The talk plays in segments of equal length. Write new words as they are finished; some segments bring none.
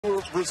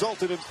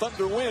resulted in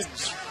Thunder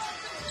wins.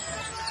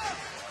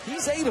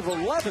 He's 8 of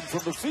 11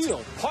 from the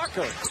field.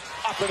 Parker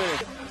up and in.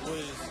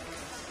 Was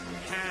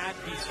had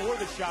before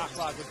the shot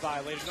clock was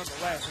violated.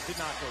 Nonetheless, it did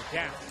not go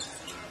down.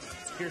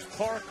 Here's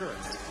Parker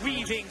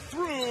weaving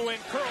through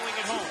and curling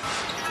it home.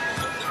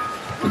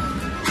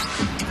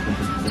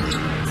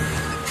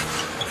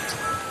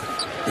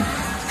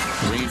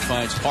 Green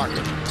finds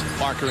Parker.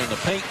 Parker in the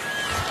paint.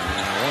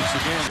 And once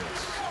again,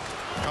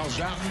 how's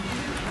that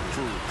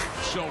for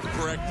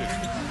self-correcting?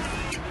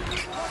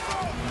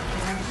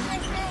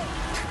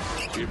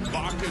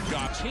 Ibaka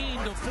got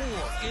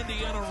 10-4.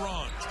 Indiana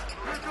run.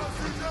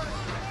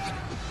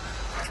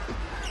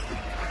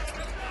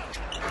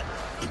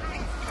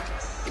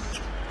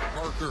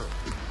 Parker.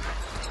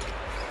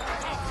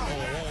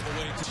 Oh, all the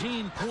way to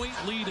 10-point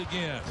lead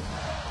again.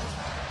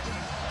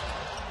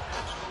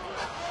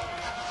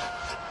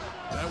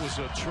 That was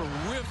a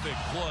terrific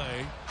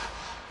play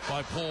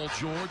by Paul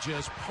George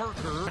as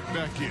Parker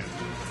back in.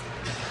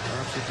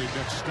 Perhaps at the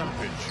next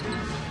stoppage.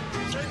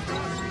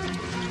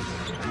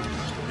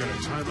 We've got a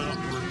timeout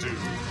we're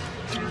due.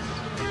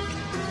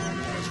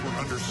 As we're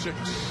under 6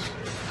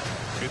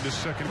 in the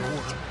second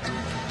quarter.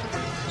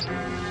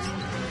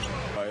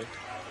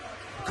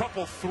 A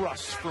couple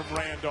thrusts from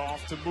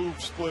Randolph to move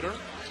Splitter.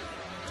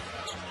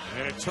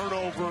 And a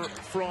turnover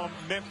from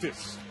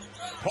Memphis.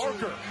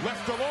 Parker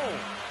left alone.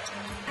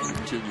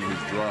 Continue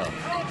his drive.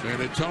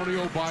 San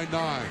Antonio by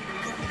 9.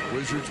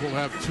 Wizards will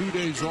have 2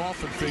 days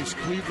off and face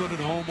Cleveland at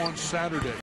home on Saturday.